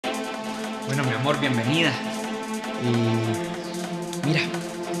Bueno, mi amor, bienvenida. Y mira,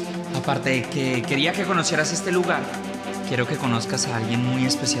 aparte de que quería que conocieras este lugar, quiero que conozcas a alguien muy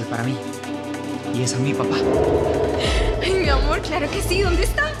especial para mí. Y es a mi papá. Ay, mi amor, claro que sí. ¿Dónde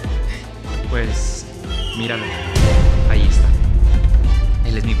está? Pues, míralo. Ahí está.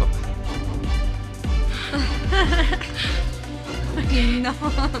 Él es mi papá. Ay, no.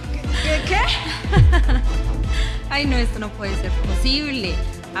 ¿Qué? Ay, no, esto no puede ser posible.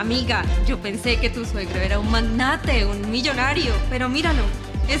 Amiga, yo pensé que tu suegro era un magnate, un millonario, pero míralo,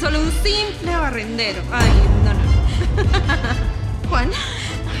 es solo un simple barrendero. Ay, no. Juan,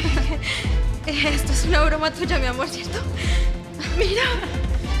 esto es una broma tuya, mi amor, ¿cierto? Mira,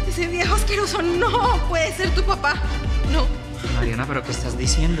 ese viejo asqueroso no puede ser tu papá. No. Mariana, ¿pero qué estás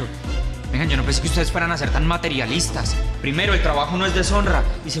diciendo? Vengan, yo no pensé que ustedes fueran a ser tan materialistas. Primero, el trabajo no es deshonra.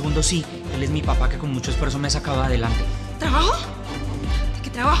 Y segundo, sí, él es mi papá que con mucho esfuerzo me ha sacado adelante. ¿Trabajo? ¿De qué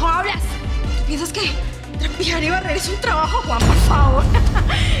trabajo hablas? ¿Tú piensas que trapear y barrer es un trabajo, Juan? Por favor.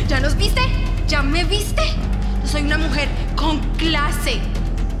 ¿Ya nos viste? ¿Ya me viste? Yo soy una mujer con clase.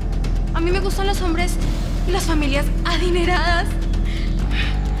 A mí me gustan los hombres y las familias adineradas.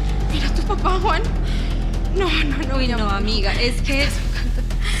 Mira a tu papá, Juan. No. Uy, no, amiga, es que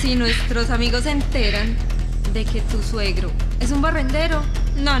si nuestros amigos se enteran de que tu suegro es un barrendero,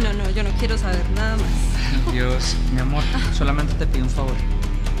 no, yo no quiero saber nada más. Dios, mi amor, solamente te pido un favor.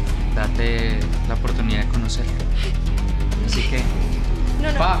 Date la oportunidad de conocerlo. Así que...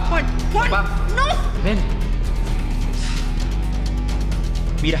 No, Va, Juan, va. no. Ven.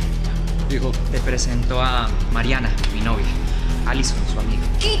 Mira, Hijo, te presento a Mariana, mi novia. Alison, su amiga.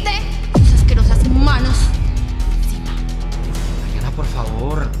 Quite tus asquerosas manos. Mariana, por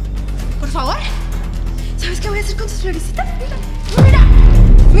favor. Por favor. ¿Sabes qué voy a hacer con tus florecitas?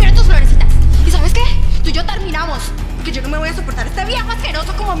 Mira tus florecitas. ¿Y sabes qué? Tú y yo terminamos. Porque yo no me voy a soportar este viejo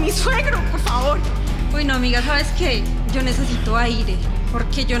asqueroso como mi suegro, por favor. Uy, no, amiga, ¿sabes qué? Yo necesito aire,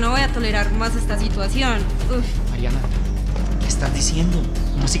 porque yo no voy a tolerar más esta situación. Uf. Mariana, ¿qué estás diciendo?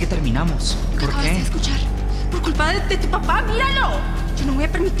 ¿Cómo así que terminamos? ¿Por Acabas de qué? escuchar. Por culpa de tu papá, míralo. Yo no voy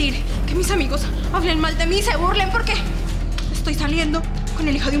a permitir que mis amigos hablen mal de mí y se burlen porque estoy saliendo con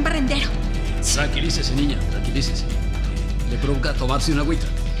el hijo de un barrendero. tranquilícese, niña, tranquilícese. ¿Le provoca tomarse una agüita?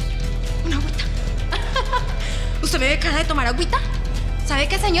 Una agüita. ¿Usted me ve cara de tomar agüita? ¿Sabe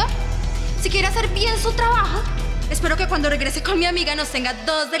qué, señor? Si quiere hacer bien su trabajo, espero que cuando regrese con mi amiga nos tenga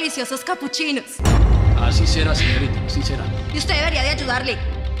 2 deliciosos capuchinos. Así será, señorita, así será. Y usted debería de ayudarle.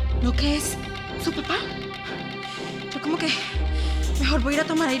 ¿No que es su papá? Yo como que mejor voy a ir a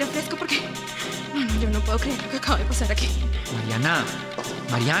tomar aire fresco porque... No, yo no puedo creer lo que acaba de pasar aquí.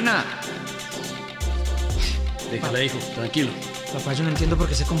 Mariana. Déjala, hijo, tranquilo. Papá, yo no entiendo por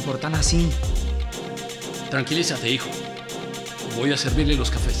qué se comportan así. Tranquilízate, hijo. Voy a servirle los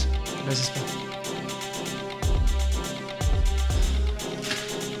cafés. Gracias, papá.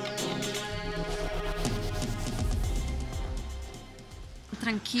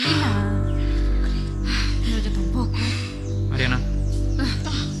 Tranquila. No, yo tampoco. Mariana,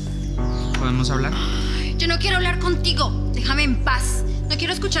 ¿podemos hablar? Yo no quiero hablar contigo. Déjame en paz. No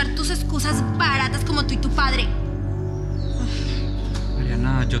quiero escuchar tus excusas baratas como tú y tu padre.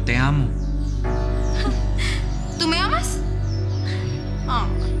 Mariana, yo te amo. ¿Tú me amas? Oh.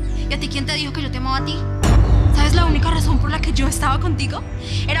 ¿Y a ti quién te dijo que yo te amaba a ti? ¿Sabes la única razón por la que yo estaba contigo?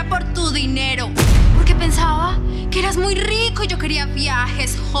 Era por tu dinero. Porque pensaba que eras muy rico y yo quería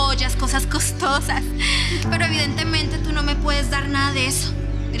viajes, joyas, cosas costosas. Pero evidentemente tú no me puedes dar nada de eso.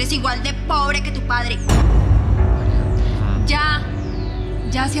 Eres igual de pobre que tu padre.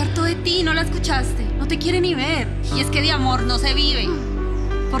 Ya se hartó de ti, ¿no la escuchaste? No te quiere ni ver. Y es que de amor no se vive.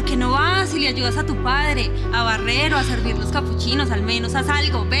 ¿Por qué no vas y le ayudas a tu padre, a barrer o a servir los capuchinos? Al menos haz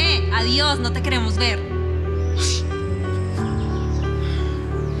algo. Ve, adiós, no te queremos ver.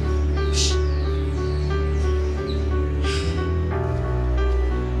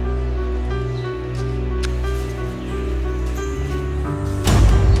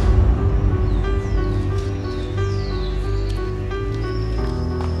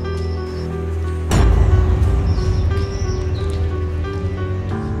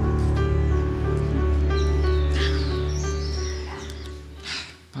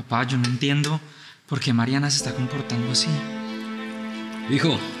 Papá, yo no entiendo por qué Mariana se está comportando así.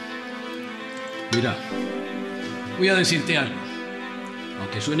 Hijo, mira, voy a decirte algo.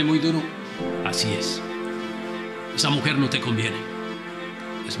 Aunque suene muy duro, así es. Esa mujer no te conviene.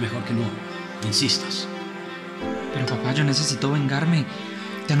 Es mejor que no insistas. Pero papá, yo necesito vengarme.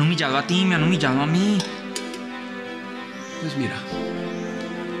 Te han humillado a ti, me han humillado a mí. Pues mira,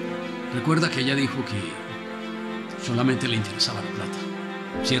 recuerda que ella dijo que solamente le interesaba la plata,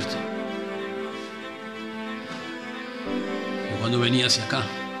 ¿cierto? Cuando venía hacia acá,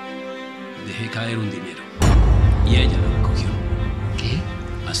 dejé caer un dinero. Y ella lo recogió. ¿Qué?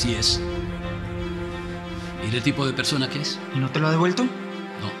 Así es. ¿Mire el tipo de persona que es? ¿Y no te lo ha devuelto? No.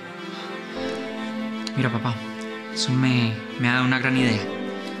 Mira, papá, eso me ha dado una gran idea.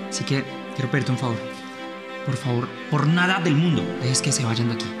 Así que quiero pedirte un favor. Por favor, por nada del mundo, dejes que se vayan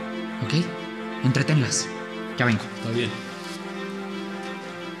de aquí. ¿Ok? Entretenlas. Ya vengo. Está bien.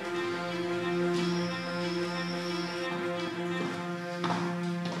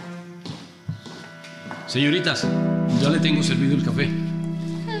 Señoritas, ya le tengo servido el café.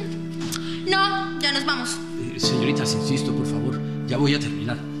 No, ya nos vamos. Señoritas, insisto, por favor. Ya voy a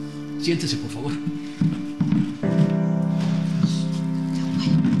terminar. Siéntese, por favor.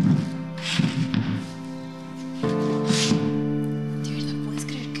 ¿De verdad puedes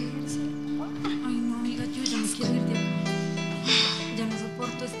creer que eres el papá? Ay, no, amiga, yo ya me quiero ir de acá. Ya no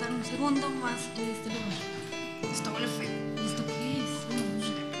soporto estar un segundo más en este lugar. Está bueno feo. ¿Y esto qué es?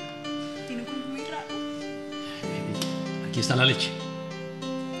 Tiene como muy raro. Aquí está la leche.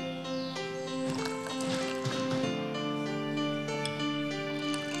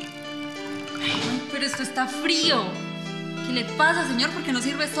 Pero esto está frío. ¿Qué le pasa, señor? ¿Por qué no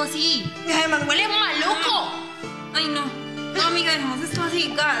sirve esto así? Y además huele maluco. Ay, no. No, amiga, dejemos esto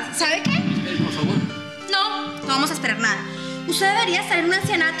así, gas. ¿Sabe qué? Por favor. No vamos a esperar nada. Usted debería estar en un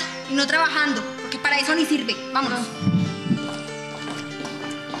ancianato y no trabajando, porque para eso ni sirve. Vámonos.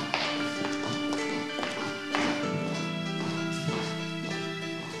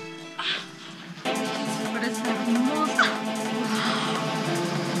 Pero está hermosa.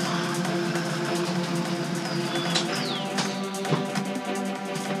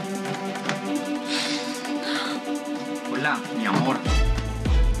 Hola, mi amor.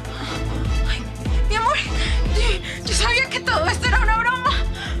 Mi amor, yo sabía que todo esto era una broma.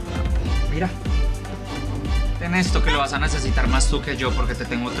 Mira. Ten esto que lo vas a necesitar más tú que yo porque te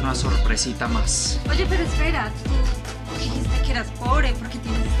tengo otra sorpresita más. Oye, pero espera, tú dijiste que eras pobre porque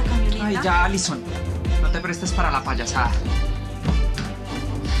tienes esta camioneta. Ay, ya, Alison. No te prestes para la payasada.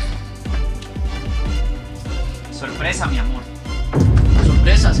 Sorpresa, mi amor.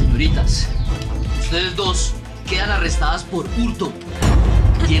 Sorpresa, señoritas. Ustedes dos quedan arrestadas por hurto.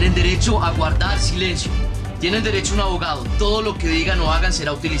 Tienen derecho a guardar silencio. Tienen derecho a un abogado. Todo lo que digan o hagan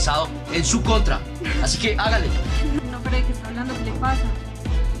será utilizado en su contra. Así que hágale. No, pero ¿de qué está hablando? ¿Qué le pasa?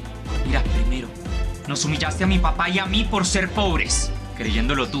 Mira, primero, nos humillaste a mi papá y a mí por ser pobres,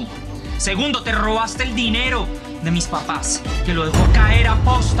 creyéndolo tú. Segundo, te robaste el dinero de mis papás, que lo dejó caer a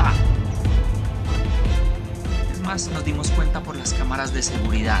posta. Es más, nos dimos cuenta por las cámaras de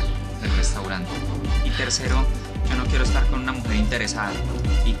seguridad del restaurante. Y tercero, yo no quiero estar con una mujer interesada.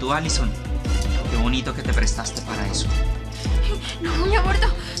 Y tú, Alison, qué bonito que te prestaste para eso. No, mi amor,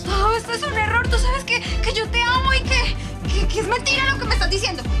 todo esto es un error. Tú sabes que yo te amo y que es mentira lo que me estás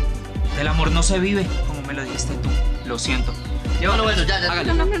diciendo. Del amor no se vive, como me lo dijiste tú. Lo siento. Bueno, ya,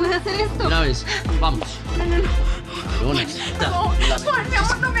 hágale. No puede hacer esto. Una vez. Vamos. No, mi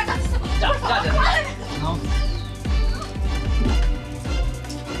amor, no me hagas eso. Ya, Por favor, ya. No.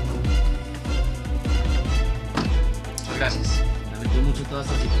 Muchas gracias. Lamento mucho toda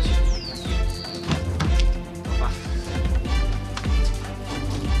esta situación. Papá.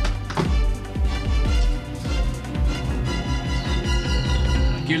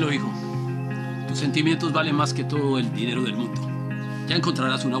 Tranquilo, hijo. Tus sentimientos valen más que todo el dinero del mundo. Ya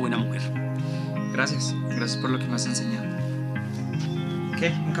encontrarás una buena mujer. Gracias. Gracias por lo que me has enseñado. ¿Qué?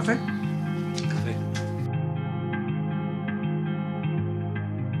 ¿Un café?